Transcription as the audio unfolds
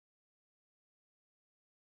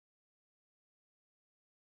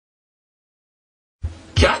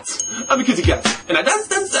Cat, I'm a kitty cat, and I dance,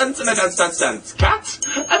 dance, dance, and I dance, dance, dance. Cat,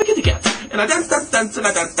 I'm a kitty cat, and I dance, dance, dance, and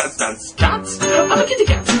I dance, dance, dance. Cat, I'm a kitty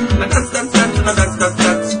cat, and I dance, dance, dance, and I dance, dance,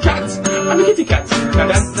 dance. Cat, I'm a kitty cat, and I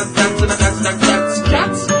dance, dance, dance, and I dance, dance, dance.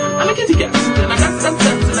 Cat, I'm a kitty cat, and I dance, dance,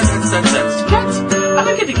 dance, and I dance, dance, dance. Cat, I'm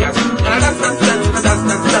a kitty cat, and I dance, dance, dance, and I dance,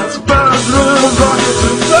 dance, dance. Birds, little rockets,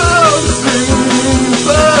 and bells sing.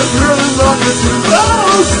 Birds, little rockets, and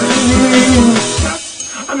bells sing.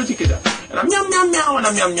 Cat, I'm a kitty cat, and I'm meow meow meow, and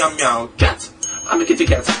I'm meow meow meow. Cat, I'm a kitty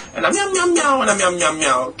cat, and I'm meow meow meow, and I'm meow meow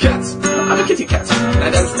meow. Cat, I'm a kitty cat, and I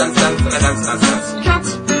dance, dance, dance, and I dance, dance, dance. Cat,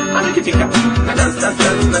 I'm a kitty cat, and I dance, dance,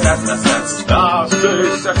 dance, and I dance, dance, dance. I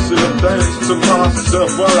say sexy things to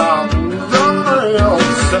myself while I'm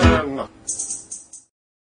dying.